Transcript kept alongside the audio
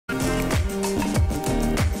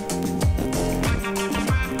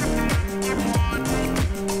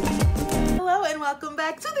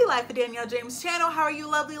Hi for Danielle James channel. How are you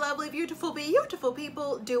lovely, lovely, beautiful, beautiful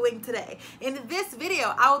people doing today? In this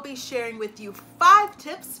video, I will be sharing with you 5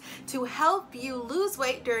 tips to help you lose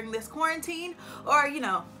weight during this quarantine, or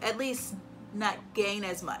at least not gain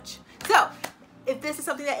as much. So if this is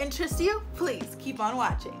something that interests you, please keep on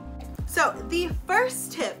watching. So the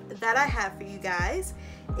first tip that I have for you guys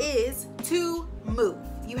is to move.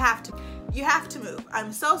 You have to move.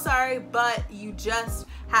 I'm so sorry, but you just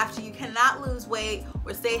have to. You cannot lose weight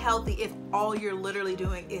or stay healthy if all you're literally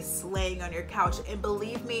doing is laying on your couch. And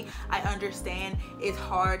believe me, I understand it's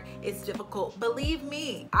hard, it's difficult. Believe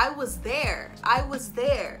me, I was there,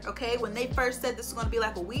 okay? When they first said this was gonna be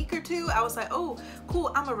like a week or 2, I was like, oh,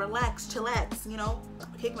 cool, I'm gonna relax, chillax,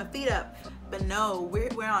 kick my feet up. But no, we're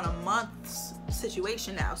on a month's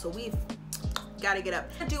situation now, so we've gotta get up.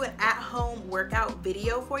 I'm gonna do an at-home workout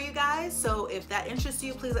video for you guys, so if that interests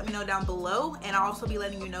you, please let me know down below, and I'll also be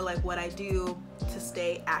letting you know like what I do to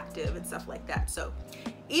stay active and stuff like that. So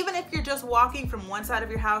even if you're just walking from one side of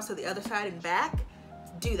your house to the other side and back,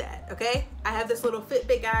 do that, okay? I have this little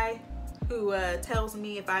Fitbit guy who tells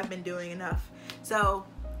me if I've been doing enough. So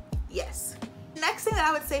yes. Next thing that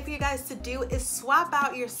I would say for you guys to do is swap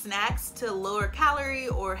out your snacks to lower calorie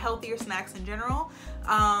or healthier snacks in general.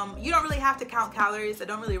 You don't really have to count calories. I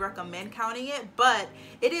don't really recommend counting it, but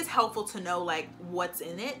it is helpful to know like what's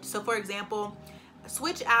in it. So for example,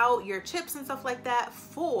 switch out your chips and stuff like that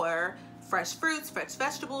for fresh fruits, fresh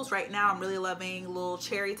vegetables. Right now I'm really loving little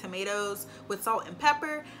cherry tomatoes with salt and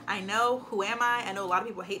pepper. I know, who am I? I know a lot of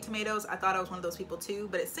people hate tomatoes. I thought I was one of those people too,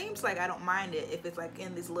 but it seems like I don't mind it if it's like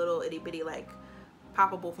in these little itty bitty like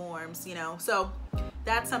poppable forms, so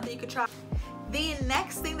that's something you could try. The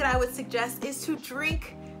next thing that I would suggest is to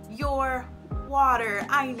drink your water.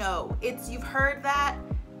 I know, you've heard that.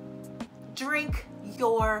 Drink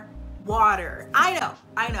your water. I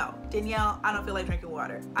know, Danielle, I don't feel like drinking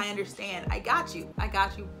water. I understand, I got you,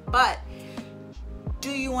 but do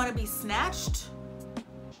you want to be snatched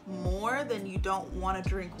more than you don't want to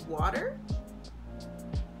drink water?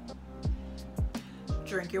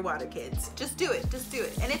 Drink your water, kids. Just do it.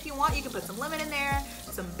 And if you want, you can put some lemon in there,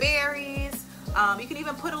 some berries. You can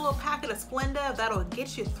even put a little packet of Splenda. That'll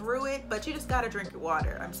get you through it, but you just gotta drink your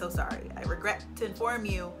water. I'm so sorry. I regret to inform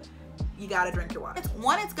you, you gotta drink your water.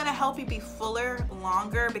 It's gonna help you be fuller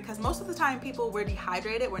longer, because most of the time people, we're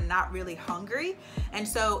dehydrated, we're not really hungry. And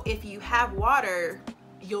so if you have water,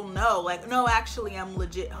 you'll know like, no, actually I'm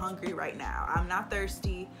legit hungry right now. I'm not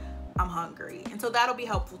thirsty, I'm hungry. And so that'll be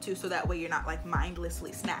helpful too, so that way you're not like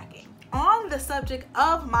mindlessly snacking. On the subject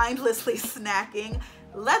of mindlessly snacking,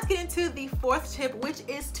 let's get into the 4th tip, which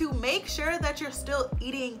is to make sure that you're still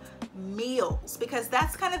eating meals, because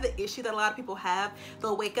that's kind of the issue that a lot of people have.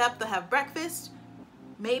 They'll wake up, they'll have breakfast,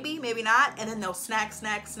 maybe not, and then they'll snack,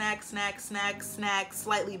 slightly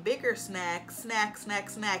bigger snack,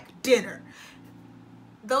 dinner.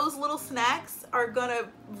 Those little snacks are gonna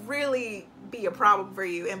really be a problem for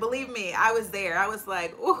you. And believe me, I was there. I was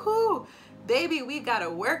like, woohoo, baby, we gotta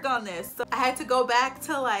work on this. So I had to go back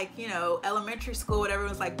to like, elementary school, whatever. It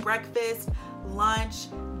was like breakfast, lunch,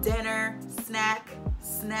 dinner, snack,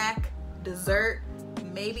 dessert,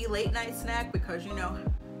 maybe late night snack, because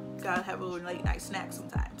gotta have a little late night snack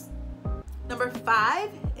sometimes. Number 5,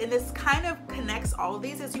 and this kind of connects all of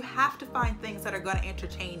these, is you have to find things that are going to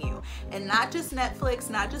entertain you, and not just Netflix,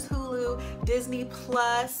 not just Hulu, Disney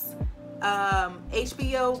Plus,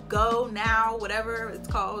 HBO Go now, whatever it's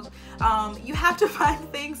called. You have to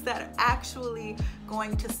find things that are actually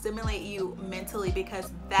going to stimulate you mentally,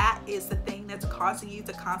 because that is the thing that's causing you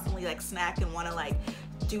to constantly like snack and want to like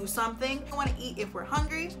do something. We want to eat if we're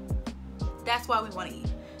hungry. That's why we want to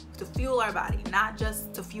eat. To fuel our body, not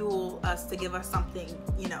just to fuel us, to give us something,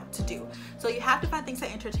 to do. So you have to find things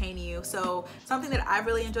that entertain you. So something that I've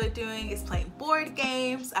really enjoyed doing is playing board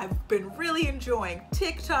games. I've been really enjoying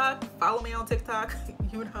TikTok. Follow me on TikTok,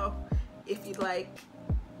 if you'd like,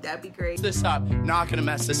 that'd be great. This up, not gonna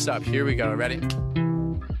mess this up. Here we go, ready?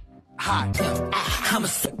 Hi, I'm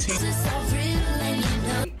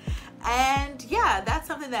and yeah, that's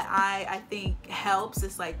something that I think helps,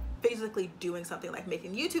 is like basically doing something like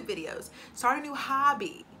making YouTube videos, start a new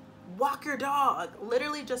hobby, walk your dog,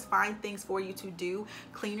 literally just find things for you to do.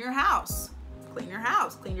 Clean your house, clean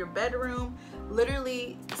your bedroom,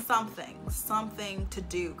 literally something to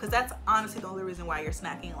do, because that's honestly the only reason why you're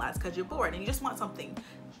snacking a lot, is because you're bored and you just want something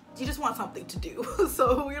to do.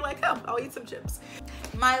 So you're like, oh, I'll eat some chips.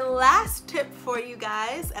 My last tip for you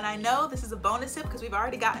guys, and I know this is a bonus tip because we've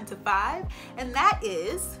already gotten to 5, and that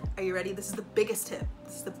is, are you ready? This is the biggest tip.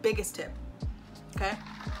 Okay?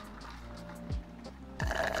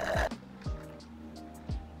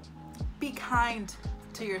 Be kind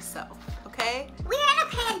to yourself, okay? We're in a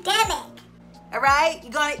pandemic. All right?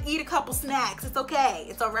 You're gonna eat a couple snacks. It's okay.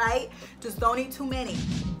 It's all right. Just don't eat too many.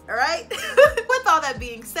 All right? With all that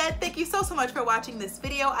being said, thank you so much for watching this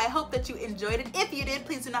video. I hope that you enjoyed it. If you did,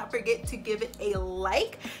 please do not forget to give it a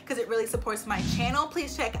like because it really supports my channel.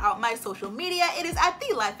 Please check out my social media. It is at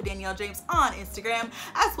The Life of Danielle James on Instagram,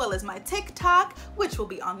 as well as my TikTok, which will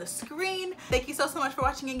be on the screen. Thank you so much for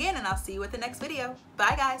watching again, and I'll see you with the next video.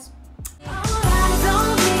 Bye, guys.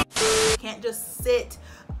 You can't just sit.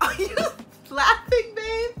 Are you laughing,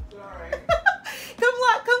 babe? Sorry.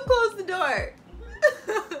 Come close the door.